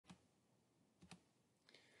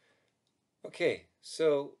Okay,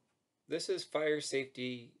 so this is fire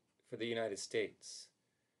safety for the United States.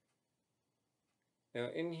 Now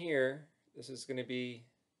in here, this is going to be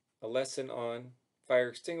a lesson on fire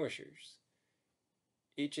extinguishers.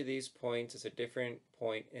 Each of these points is a different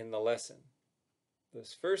point in the lesson.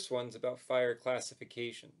 This first one's about fire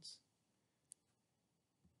classifications.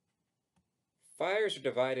 Fires are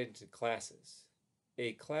divided into classes.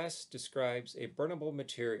 A class describes a burnable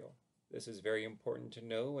material. This is very important to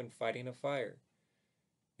know when fighting a fire.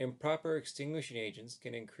 Improper extinguishing agents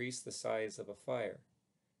can increase the size of a fire.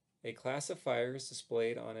 A class of fire is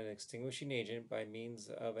displayed on an extinguishing agent by means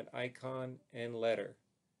of an icon and letter.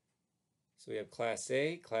 So we have Class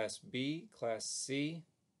A, Class B, Class C,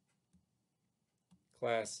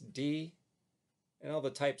 Class D, and all the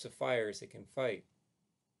types of fires it can fight.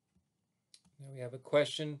 Now we have a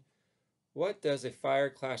question. What does a fire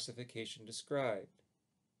classification describe?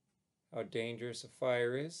 How dangerous a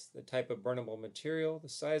fire is, the type of burnable material, the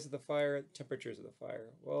size of the fire, the temperatures of the fire.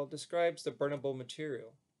 Well, it describes the burnable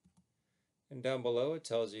material. And down below it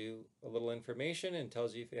tells you a little information and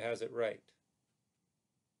tells you if it has it right.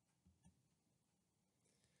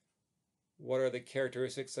 What are the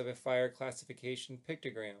characteristics of a fire classification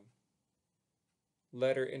pictogram?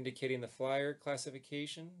 Letter indicating the fire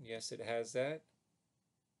classification, yes, it has that.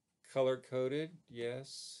 Color coded,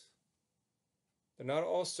 yes. They're not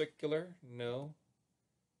all circular, no.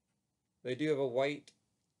 They do have a white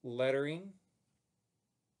lettering.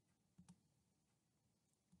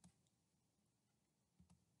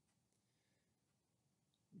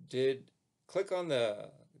 Click on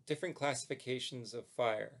the different classifications of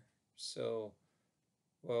fire. So,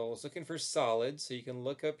 well, I was looking for solid, so you can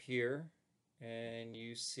look up here and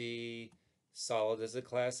you see solid as a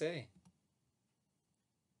Class A.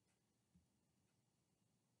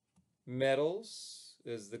 Metals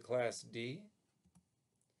is the Class D.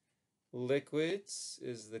 Liquids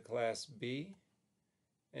is the Class B.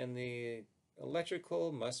 And the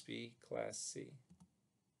electrical must be Class C.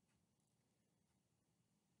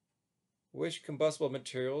 Which combustible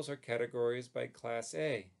materials are categorized by Class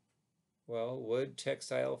A? Well, wood,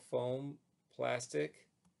 textile, foam, plastic.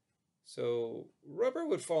 So rubber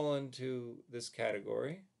would fall into this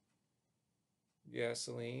category.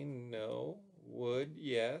 Gasoline, no. Wood,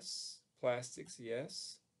 yes. Plastics,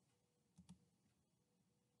 yes.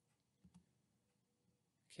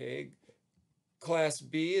 Okay. Class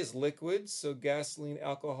B is liquids, so gasoline,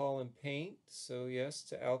 alcohol, and paint. So yes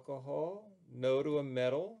to alcohol, no to a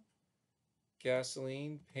metal.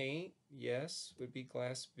 Gasoline, paint, yes, would be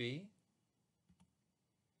Class B.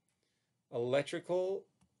 Electrical,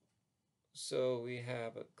 so we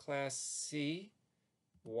have a Class C,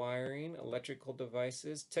 wiring, electrical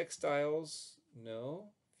devices. Textiles,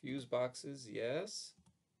 no. Fuse boxes, yes.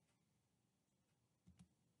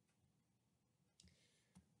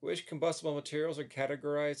 Which combustible materials are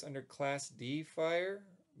categorized under Class D fire?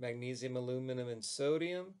 Magnesium, aluminum, and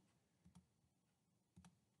sodium.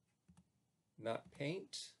 Not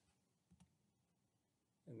paint.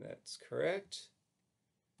 And that's correct.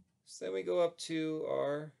 So then we go up to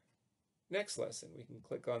our next lesson. We can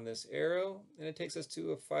click on this arrow and it takes us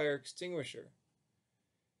to a fire extinguisher.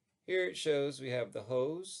 Here it shows we have the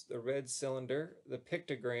hose, the red cylinder, the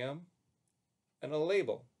pictogram, and a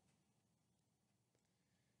label.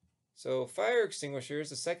 So fire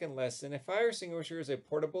extinguishers, the second lesson. A fire extinguisher is a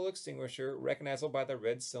portable extinguisher recognizable by the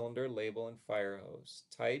red cylinder, label, and fire hose.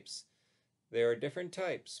 Types, there are different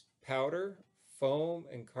types: powder, foam,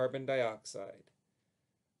 and carbon dioxide.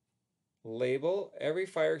 Label, every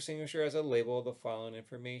fire extinguisher has a label of the following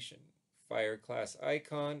information: fire class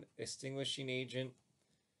icon, extinguishing agent,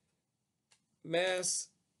 mass,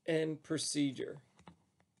 and procedure.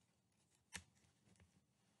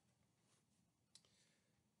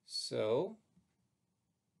 So,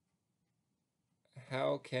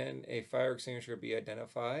 how can a fire extinguisher be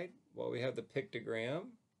identified? Well, we have the pictogram,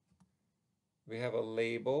 we have a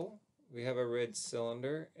label, we have a red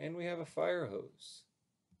cylinder, and we have a fire hose.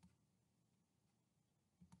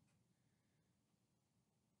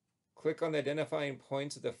 Click on the identifying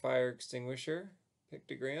points of the fire extinguisher,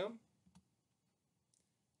 pictogram,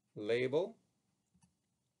 label,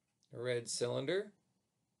 red cylinder,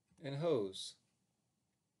 and hose.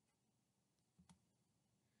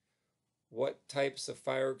 What types of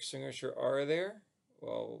fire extinguisher are there?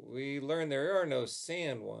 Well, we learned there are no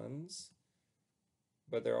sand ones,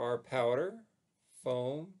 but there are powder,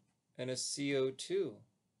 foam, and a CO2.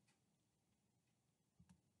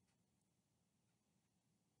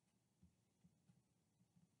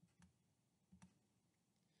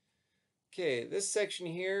 Okay, this section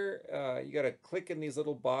here, you got to click in these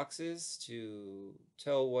little boxes to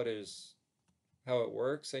tell what is how it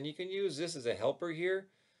works, and you can use this as a helper here.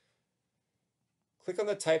 Click on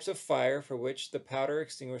the types of fire for which the powder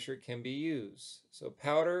extinguisher can be used. So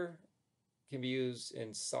powder can be used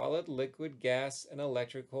in solid, liquid, gas, and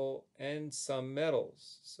electrical, and some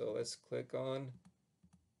metals. So let's click on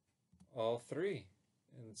all three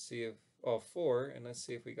and see if all four, and let's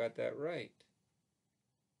see if we got that right.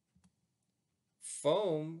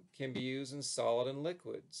 Foam can be used in solid and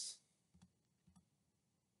liquids.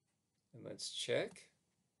 And let's check.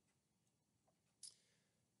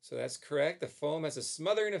 So that's correct. The foam has a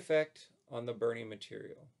smothering effect on the burning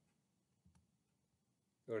material.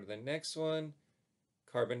 Go to the next one.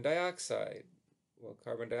 Carbon dioxide. Well,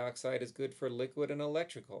 carbon dioxide is good for liquid and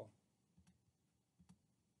electrical.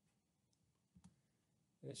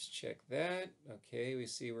 Let's check that. Okay, we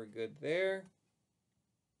see we're good there.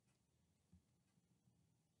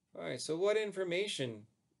 All right, so what information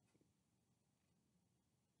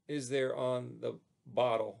is there on the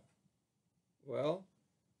bottle? Well,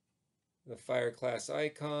 the fire class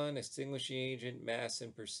icon, extinguishing agent, mass,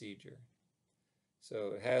 and procedure.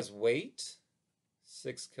 So it has weight,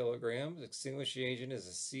 6 kilograms. Extinguishing agent is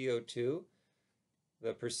a CO2.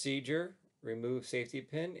 The procedure, remove safety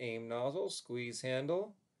pin, aim nozzle, squeeze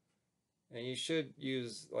handle. And you should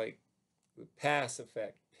use like the pass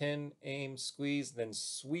effect. Pin, aim, squeeze, then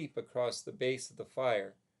sweep across the base of the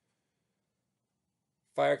fire.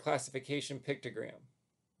 Fire classification pictogram.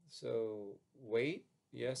 So weight,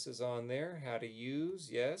 yes, is on there. How to use,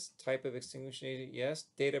 yes. Type of extinguishing agent, yes.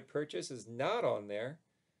 Date of purchase is not on there.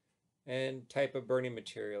 And type of burning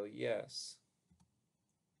material, yes.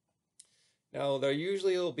 Now, there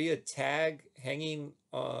usually will be a tag hanging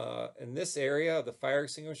in this area of the fire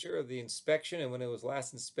extinguisher of the inspection and when it was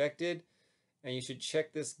last inspected. And you should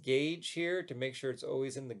check this gauge here to make sure it's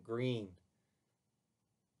always in the green.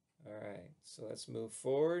 All right, so let's move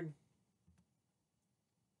forward.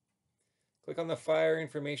 Click on the fire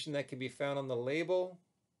information that can be found on the label.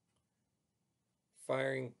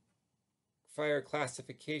 Fire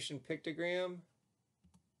classification pictogram.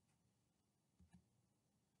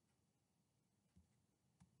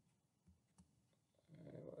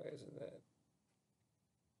 Why isn't that?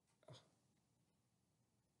 Oh.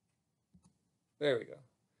 There we go.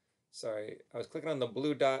 Sorry, I was clicking on the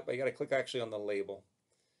blue dot, but you got to click actually on the label.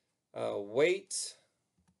 Weight,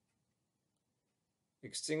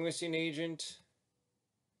 extinguishing agent,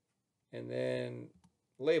 and then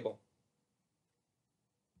label.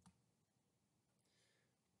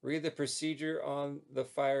 Read the procedure on the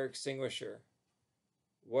fire extinguisher.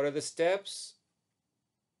 What are the steps?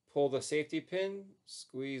 Pull the safety pin,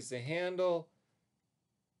 squeeze the handle,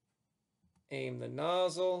 aim the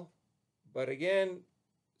nozzle, but again,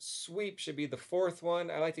 sweep should be the fourth one.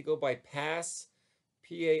 I like to go by pass,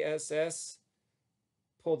 P-A-S-S.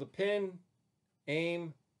 Pull the pin,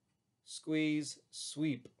 aim, squeeze,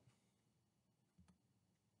 sweep.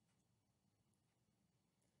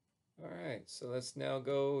 All right, so let's now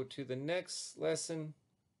go to the next lesson.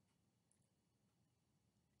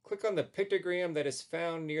 Click on the pictogram that is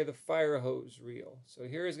found near the fire hose reel. So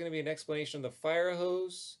here is going to be an explanation of the fire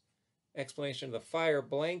hose, explanation of the fire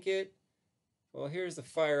blanket. Well, here's the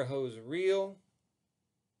fire hose reel.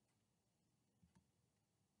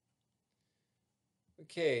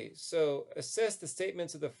 Okay, so assess the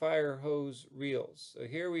statements of the fire hose reels. So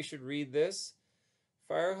here we should read this.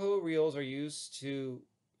 Fire hose reels are used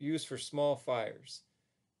for small fires.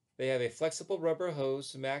 They have a flexible rubber hose,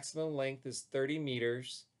 so maximum length is 30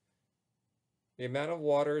 meters. The amount of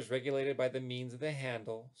water is regulated by the means of the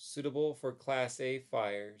handle, suitable for Class A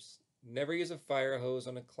fires. Never use a fire hose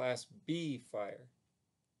on a Class B fire.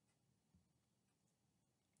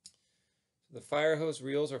 So the fire hose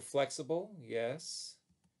reels are flexible, yes.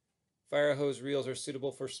 Fire hose reels are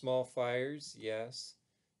suitable for small fires, yes.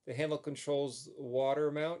 The handle controls water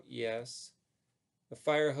amount, yes. The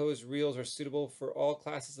fire hose reels are suitable for all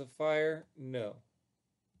classes of fire, no.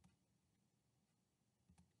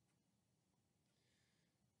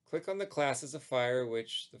 Click on the classes of fire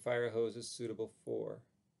which the fire hose is suitable for.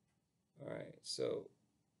 All right, so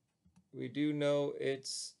we do know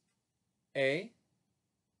it's A.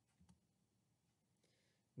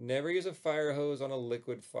 Never use a fire hose on a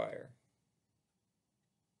liquid fire.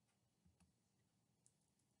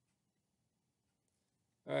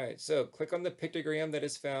 All right, so click on the pictogram that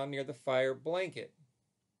is found near the fire blanket.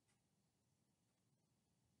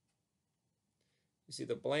 You see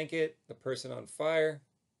the blanket, the person on fire.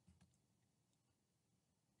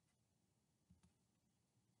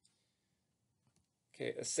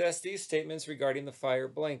 Okay, assess these statements regarding the fire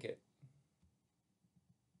blanket.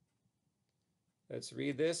 Let's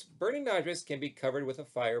read this. Burning objects can be covered with a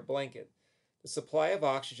fire blanket. The supply of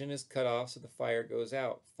oxygen is cut off so the fire goes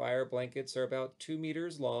out. Fire blankets are about 2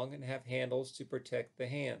 meters long and have handles to protect the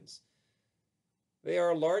hands. They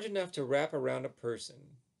are large enough to wrap around a person.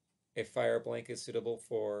 A fire blanket is suitable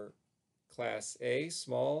for Class A,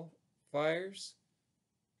 small fires,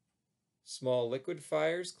 small liquid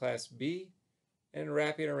fires, Class B, and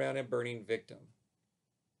wrapping around a burning victim.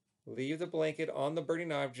 Leave the blanket on the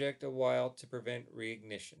burning object a while to prevent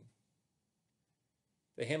reignition.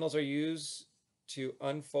 The handles are used to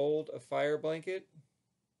unfold a fire blanket.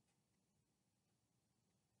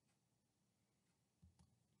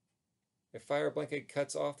 A fire blanket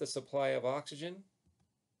cuts off the supply of oxygen.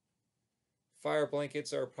 Fire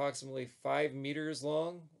blankets are approximately 5 meters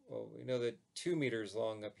long. Well, we know that 2 meters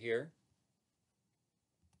long up here.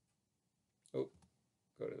 Oh,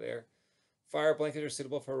 go to there. Fire blankets are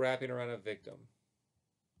suitable for wrapping around a victim.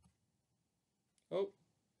 Oh.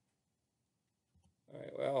 All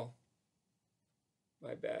right, well,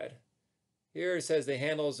 my bad. Here it says the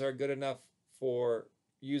handles are good enough for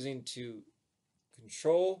using to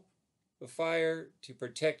control the fire, to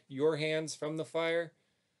protect your hands from the fire.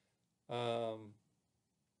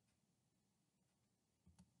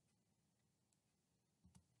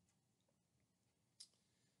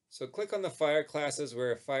 So click on the fire classes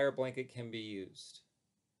where a fire blanket can be used.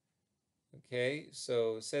 Okay,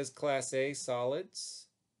 so it says Class A, solids,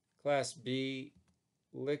 Class B,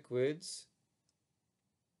 liquids,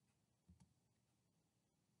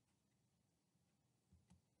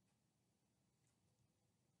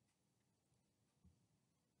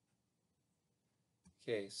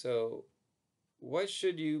 okay, so what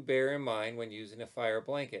should you bear in mind when using a fire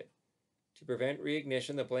blanket? To prevent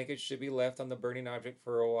reignition, the blanket should be left on the burning object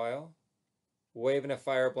for a while. Waving a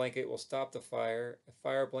fire blanket will stop the fire.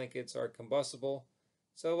 Fire blankets are combustible,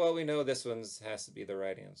 so well, we know this one has to be the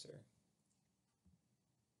right answer.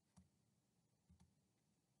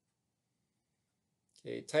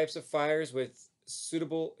 Okay, types of fires with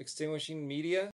suitable extinguishing media.